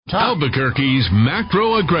Albuquerque's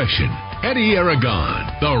macro-aggression. Eddie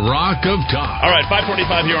Aragon, the Rock of Talk. All right,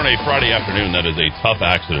 5:45 here on a Friday afternoon. That is a tough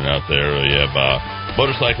accident out there. You have a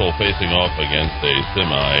motorcycle facing off against a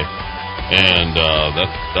semi, and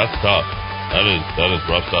that's tough. That is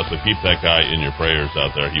rough stuff. So keep that guy in your prayers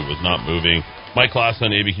out there. He was not moving. Mike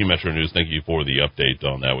Clausen, ABQ Metro News, thank you for the update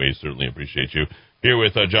on that. We certainly appreciate you. Here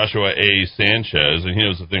with Joshua A. Sanchez, and he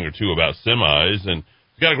knows a thing or two about semis, and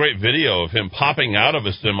he's got a great video of him popping out of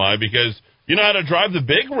a semi because you know how to drive the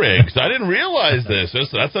big rigs. I didn't realize this.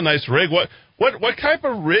 That's a nice rig. What type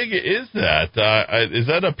of rig is that? Is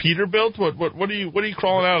that a Peterbilt? What are you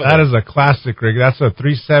crawling out of? That is a classic rig. That's a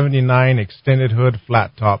 379 extended hood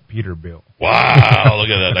flat top Peterbilt. Wow, look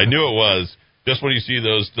at that. I knew it was. Just when you see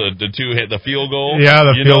those, the two hit the field goal. Yeah,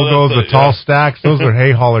 the field goals, the tall stacks. Those are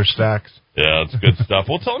hay hauler stacks. Yeah, that's good stuff.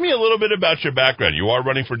 Well, tell me a little bit about your background. You are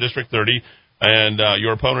running for District 30, and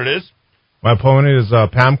your opponent is? My opponent is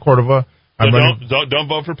Pam Cordova. Don't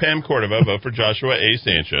vote for Pam Cordova. Vote for Joshua A.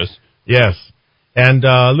 Sanchez. Yes. And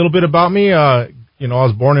a little bit about me. I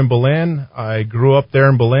was born in Belen. I grew up there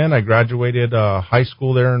in Belen. I graduated high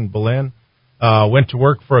school there in Belen. Went to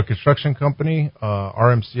work for a construction company,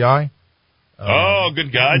 RMCI.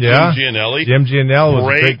 Good guy, yeah. Jim Gianelli. Jim Gianelli was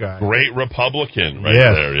a great guy. Great Republican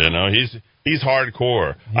there. You know, he's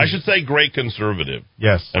hardcore. I should say great conservative.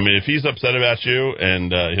 Yes. I mean, if he's upset about you,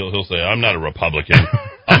 and he'll say, I'm not a Republican.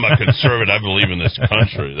 I'm a conservative. I believe in this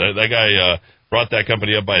country. That guy brought that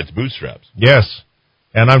company up by its bootstraps. Yes.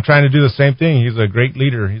 And I'm trying to do the same thing. He's a great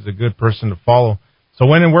leader. He's a good person to follow. So I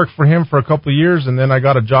went and worked for him for a couple of years, and then I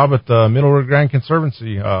got a job at the Middle Rio Grande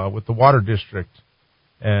Conservancy with the Water District.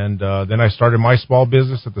 And then I started my small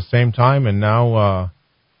business at the same time, and now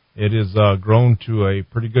it has grown to a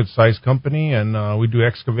pretty good-sized company, and we do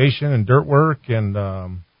excavation and dirt work and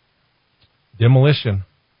demolition.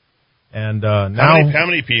 And now, how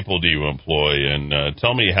many people do you employ? And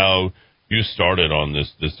tell me how you started on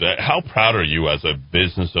this. How proud are you as a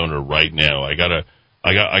business owner right now? I gotta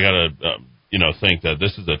think that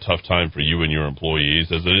this is a tough time for you and your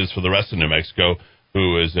employees, as it is for the rest of New Mexico,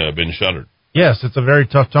 who has been shuttered. Yes, it's a very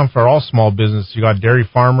tough time for all small business. You got dairy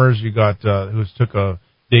farmers, you got who's took a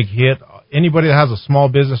big hit. Anybody that has a small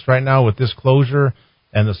business right now with this closure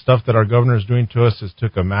and the stuff that our governor is doing to us has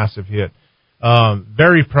took a massive hit.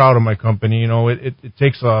 Very proud of my company. You know, it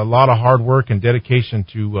takes a lot of hard work and dedication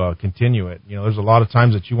to continue it. You know, there's a lot of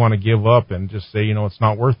times that you want to give up and just say, it's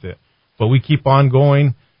not worth it. But we keep on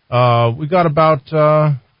going. We got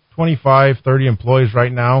about 25, 30 employees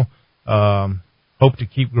right now. Hope to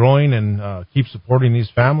keep growing and keep supporting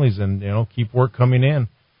these families and, keep work coming in.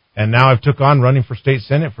 And now I've took on running for state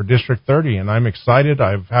senate for District 30, and I'm excited.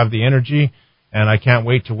 I have the energy, and I can't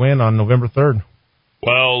wait to win on November 3rd.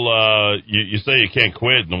 Well, you say you can't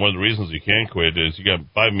quit, and one of the reasons you can't quit is you got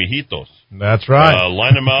 5 mijitos. That's right.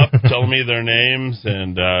 Line them up, tell me their names,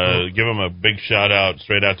 and give them a big shout-out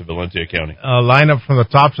straight out to Valencia County. Line up from the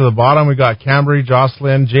top to the bottom. We got Cambry,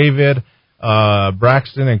 Jocelyn, Javid,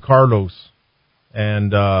 Braxton, and Carlos.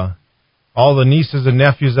 And all the nieces and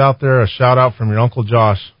nephews out there, a shout-out from your Uncle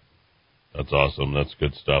Josh. That's awesome. That's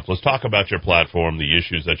good stuff. Let's talk about your platform, the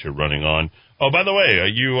issues that you're running on. Oh, by the way,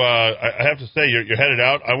 I have to say, you're headed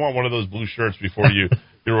out. I want one of those blue shirts before you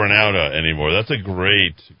run out anymore. That's a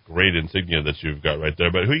great insignia that you've got right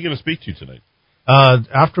there. But who are you going to speak to tonight?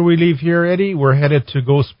 After we leave here, Eddie, we're headed to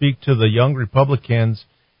go speak to the young Republicans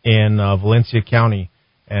in Valencia County.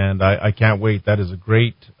 And I can't wait. That is a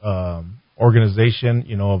great organization,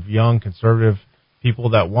 of young conservative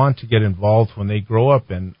people that want to get involved when they grow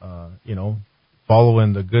up and, follow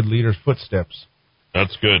in the good leaders' footsteps.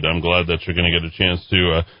 That's good. I'm glad that you're going to get a chance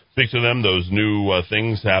to speak to them. Those new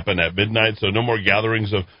things happen at midnight, so no more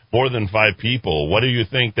gatherings of more than 5 people. What do you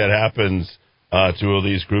think that happens to all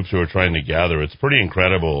these groups who are trying to gather? It's pretty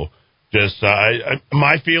incredible. Just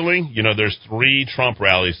my feeling, there's 3 Trump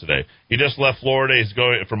rallies today. He just left Florida. He's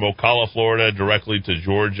going from Ocala, Florida, directly to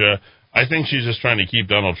Georgia. I think she's just trying to keep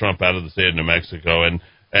Donald Trump out of the state of New Mexico.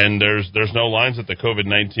 And there's no lines at the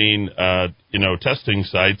COVID-19 testing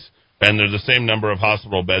sites. And there's the same number of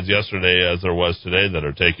hospital beds yesterday as there was today that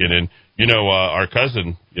are taken in. Our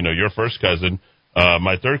cousin, your first cousin,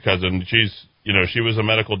 my third cousin, she was a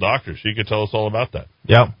medical doctor. She could tell us all about that.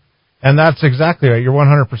 Yep. And that's exactly right. You're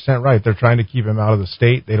 100% right. They're trying to keep him out of the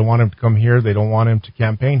state. They don't want him to come here. They don't want him to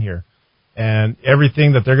campaign here. And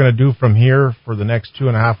everything that they're going to do from here for the next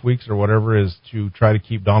 2.5 weeks or whatever is to try to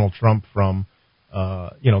keep Donald Trump from,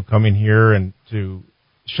 coming here and to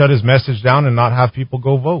shut his message down and not have people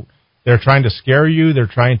go vote. They're trying to scare you. They're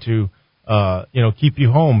trying to, keep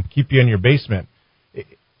you home, keep you in your basement.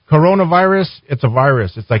 coronavirus, it's a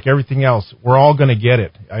virus. It's like everything else. We're all going to get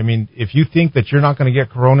it. I mean, if you think that you're not going to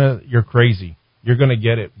get corona, you're crazy. You're going to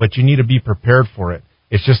get it, but you need to be prepared for it.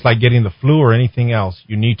 It's just like getting the flu or anything else.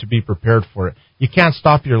 You need to be prepared for it. You can't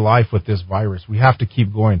stop your life with this virus. We have to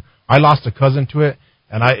keep going. I lost a cousin to it,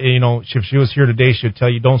 and if she was here today, she'd tell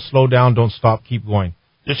you, don't slow down, don't stop, keep going.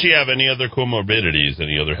 Did she have any other comorbidities,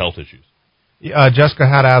 any other health issues? Jessica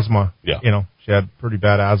had asthma. Yeah. She had pretty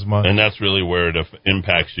bad asthma. And that's really where it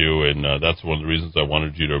impacts you, and that's one of the reasons I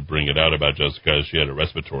wanted you to bring it out about Jessica, is she had a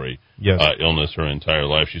respiratory illness her entire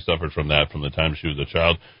life. She suffered from that from the time she was a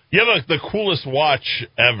child. You have the coolest watch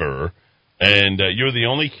ever, and you're the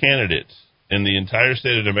only candidate in the entire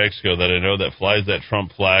state of New Mexico that I know that flies that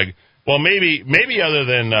Trump flag. Well, maybe other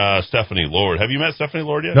than Stephanie Lord. Have you met Stephanie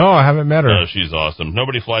Lord yet? No, I haven't met her. No, she's awesome.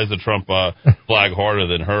 Nobody flies the Trump flag harder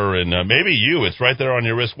than her, and maybe you. It's right there on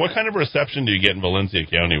your wrist. What kind of reception do you get in Valencia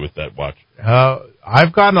County with that watch?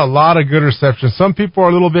 I've gotten a lot of good reception. Some people are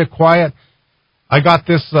a little bit quiet. I got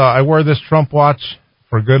this. I wear this Trump watch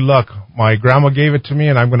for good luck. My grandma gave it to me,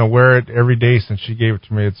 and I'm going to wear it every day since she gave it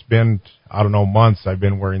to me. It's been, months I've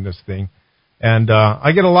been wearing this thing. And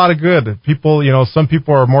I get a lot of good people. Some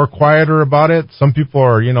people are more quieter about it. Some people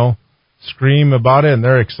are, scream about it, and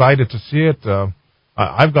they're excited to see it.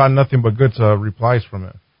 I've gotten nothing but good replies from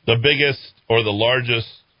it. The biggest or the largest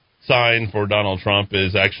sign for Donald Trump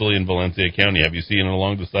is actually in Valencia County. Have you seen it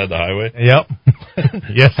along the side of the highway? Yep.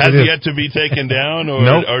 Yes, Has it yet to be taken down or,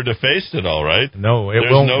 nope. or defaced at all, right? No,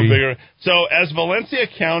 There's won't no be. bigger. So as Valencia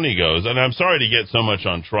County goes, and I'm sorry to get so much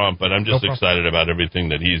on Trump, but I'm just excited about everything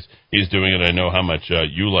that he's doing, and I know how much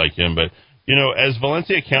you like him. But, as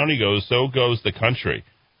Valencia County goes, so goes the country.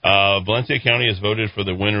 Valencia County has voted for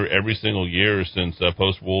the winner every single year since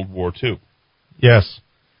post-World War II. Yes.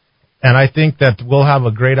 And I think that we'll have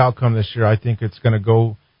a great outcome this year. I think it's going to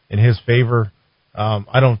go in his favor.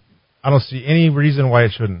 I don't see any reason why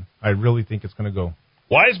it shouldn't. I really think it's going to go.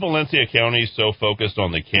 Why is Valencia County so focused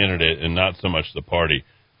on the candidate and not so much the party?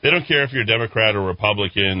 They don't care if you're Democrat or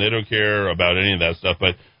Republican. They don't care about any of that stuff.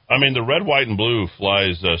 But, the red, white, and blue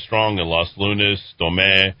flies strong in Los Lunas,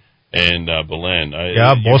 Tomé, and Belen.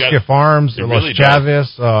 Bosque Farms, Los really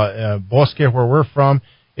Chavez, Bosque, where we're from.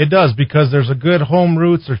 It does, because there's a good home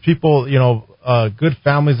roots. There's people, good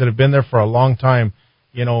families that have been there for a long time.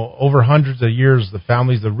 Over hundreds of years,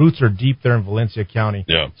 the roots are deep there in Valencia County.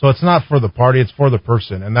 Yeah. So it's not for the party, it's for the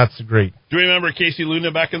person, and that's great. Do you remember Casey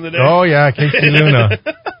Luna back in the day? Oh, yeah, Casey Luna.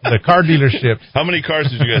 The car dealerships. How many cars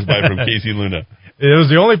did you guys buy from Casey Luna? It was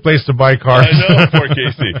the only place to buy cars. I know, poor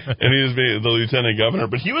Casey. And he was the lieutenant governor,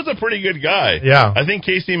 but he was a pretty good guy. Yeah. I think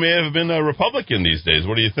Casey may have been a Republican these days.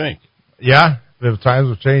 What do you think? Yeah, the times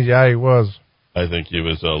have changed. Yeah, he was. I think he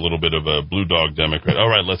was a little bit of a blue dog Democrat. All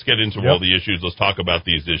right, let's get into all the issues. Let's talk about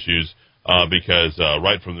these issues because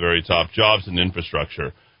right from the very top, jobs and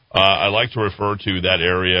infrastructure. I like to refer to that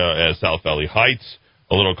area as South Valley Heights,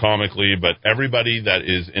 a little comically, but everybody that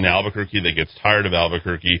is in Albuquerque that gets tired of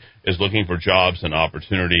Albuquerque is looking for jobs and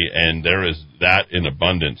opportunity, and there is that in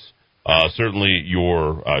abundance. Certainly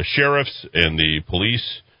your sheriffs and the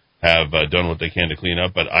police have done what they can to clean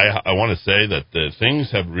up. But I want to say that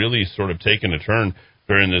things have really sort of taken a turn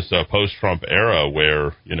during this post-Trump era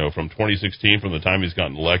where, from 2016, from the time he's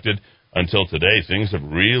gotten elected until today, things have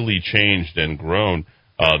really changed and grown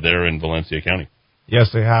there in Valencia County.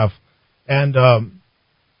 Yes, they have. And,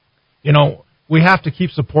 we have to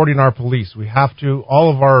keep supporting our police. We have to,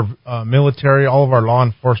 all of our military, all of our law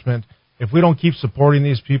enforcement. If we don't keep supporting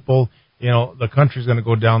these people, the country's going to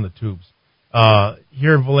go down the tubes.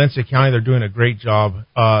 Here in Valencia County, they're doing a great job.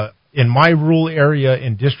 In my rural area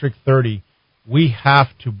in District 30, we have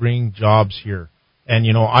to bring jobs here. And,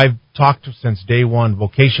 I've talked to since day one,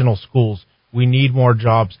 vocational schools. We need more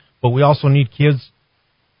jobs, but we also need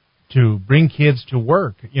to bring kids to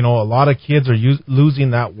work. A lot of kids are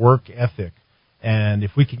losing that work ethic. And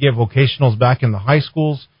if we could get vocationals back in the high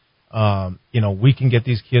schools, we can get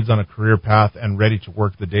these kids on a career path and ready to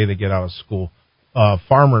work the day they get out of school.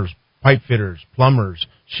 Farmers, pipe fitters, plumbers,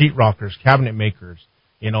 sheetrockers, cabinet makers.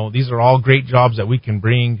 These are all great jobs that we can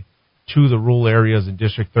bring to the rural areas in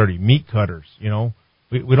District 30. Meat cutters,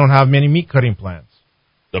 we don't have many meat cutting plants.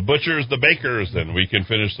 The butchers, the bakers, and we can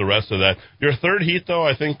finish the rest of that. Your third heat, though,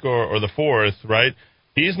 I think, or the fourth, right?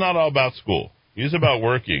 He's not all about school. He's about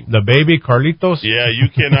working. The baby, Carlitos? Yeah, you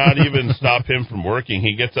cannot even stop him from working.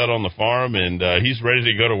 He gets out on the farm, and he's ready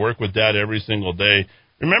to go to work with Dad every single day.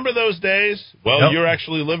 Remember those days? Well, You're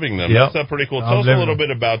actually living them. Yep. That's pretty cool. Tell us a little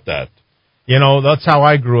bit about that. That's how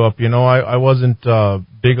I grew up. I wasn't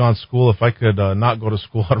big on school. If I could not go to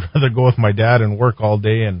school, I'd rather go with my dad and work all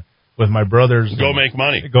day and with my brothers. Go make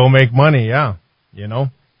money. Go make money, yeah.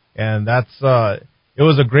 And that's it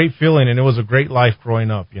was a great feeling, and it was a great life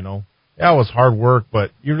growing up, you know. Yeah, it was hard work,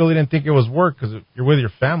 but you really didn't think it was work because you're with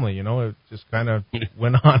your family, you know. It just kind of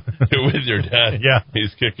went on. You're with your dad. Yeah.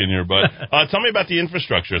 He's kicking your butt. Tell me about the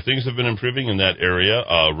infrastructure. Things have been improving in that area.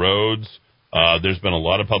 Roads. There's been a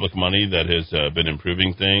lot of public money that has been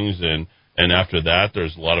improving things, and after that,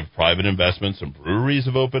 there's a lot of private investments. Some breweries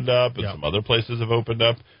have opened up, and some other places have opened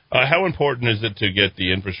up. How important is it to get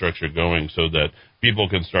the infrastructure going so that people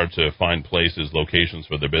can start to find places, locations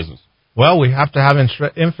for their business? Well, we have to have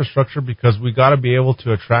infrastructure because we got to be able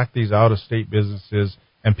to attract these out-of-state businesses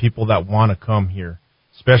and people that want to come here,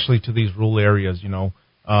 especially to these rural areas, you know.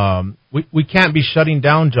 We can't be shutting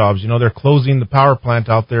down jobs. You know, they're closing the power plant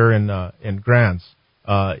out there in Grants.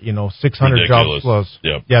 600 jobs closed.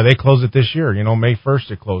 Yep. Yeah, they closed it this year. You know, May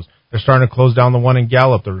 1st it closed. They're starting to close down the one in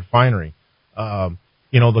Gallup, the refinery.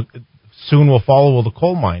 Soon will follow the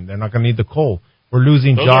coal mine. They're not going to need the coal. We're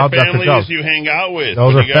losing jobs after jobs. Those are families you hang out with.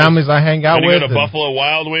 Those are families I hang out with. Go to Buffalo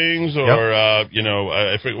Wild Wings or, I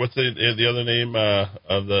forget, what's the other name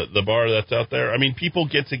of the bar that's out there? I mean, people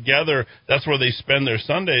get together. That's where they spend their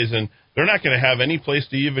Sundays, and they're not going to have any place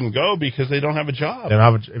to even go because they don't have a job.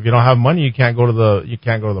 If you don't have money, you can't go to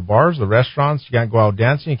the bars, the restaurants. You can't go out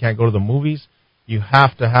dancing. You can't go to the movies. You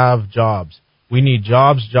have to have jobs. We need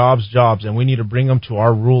jobs, and we need to bring them to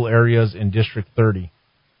our rural areas in District 30.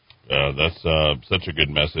 That's such a good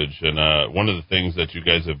message. And one of the things that you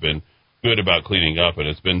guys have been good about cleaning up, and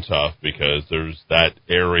it's been tough because there's that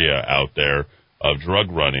area out there of drug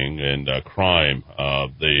running and crime.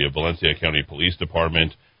 The Valencia County Police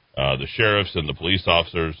Department, the sheriffs and the police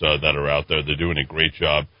officers that are out there, they're doing a great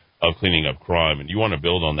job of cleaning up crime. And you want to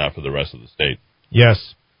build on that for the rest of the state.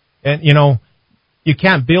 Yes. And, you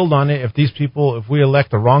can't build on it if we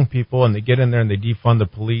elect the wrong people and they get in there and they defund the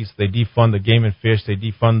police, they defund the game and fish, they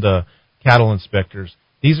defund the cattle inspectors.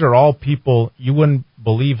 These are all people, you wouldn't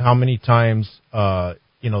believe how many times, the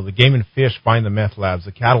game and fish find the meth labs,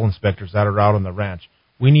 the cattle inspectors that are out on the ranch.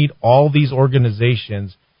 We need all these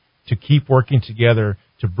organizations to keep working together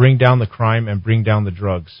to bring down the crime and bring down the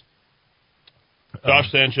drugs.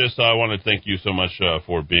 Josh Sanchez, I want to thank you so much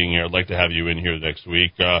for being here. I'd like to have you in here next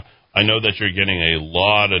week. I know that you're getting a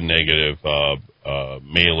lot of negative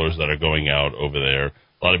mailers that are going out over there.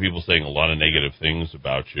 A lot of people saying a lot of negative things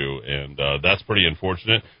about you, and that's pretty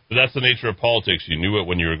unfortunate. But that's the nature of politics. You knew it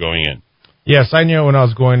when you were going in. Yes, I knew it when I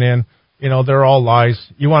was going in. They're all lies.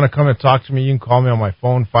 You want to come and talk to me, you can call me on my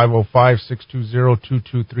phone,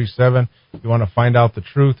 505-620-2237. If you want to find out the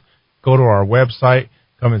truth, go to our website,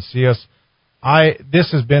 come and see us.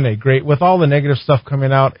 This has been with all the negative stuff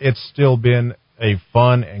coming out, it's still been a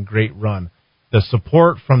fun and great run. The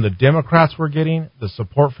support from the Democrats we're getting, the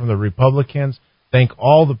support from the Republicans. I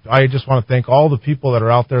just want to thank all the people that are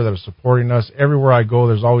out there that are supporting us. Everywhere I go,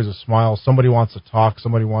 there's always a smile. Somebody wants to talk.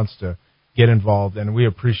 Somebody wants to get involved, and we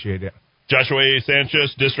appreciate it. Joshua A.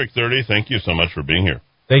 Sanchez, District 30, thank you so much for being here.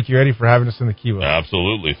 Thank you, Eddie, for having us in the Kiva.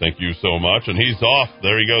 Absolutely. Thank you so much. And he's off.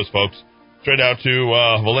 There he goes, folks. Straight out to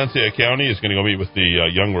Valencia County. He's going to go meet with the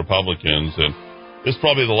young Republicans, and this is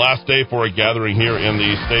probably the last day for a gathering here in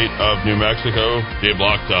the state of New Mexico. Dave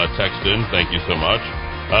Block text in. Thank you so much.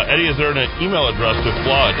 Eddie, is there an email address to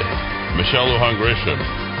flood Michelle Lujan Grisham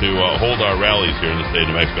to hold our rallies here in the state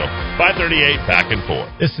of New Mexico? 538, back and forth.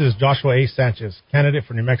 This is Joshua A. Sanchez, candidate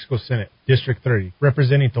for New Mexico Senate, District 30,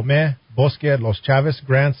 representing Tomé, Bosque, Los Chaves,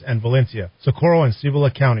 Grants, and Valencia, Socorro, and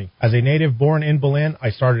Cibola County. As a native born in Belen,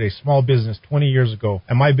 I started a small business 20 years ago,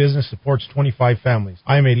 and my business supports 25 families.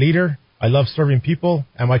 I am a leader. I love serving people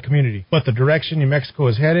and my community, but the direction New Mexico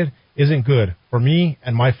is headed isn't good for me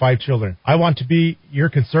and my 5 children. I want to be your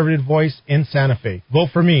conservative voice in Santa Fe.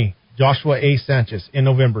 Vote for me, Joshua A. Sanchez, in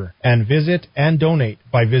November, and visit and donate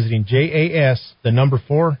by visiting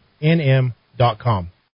JAS4NM.com.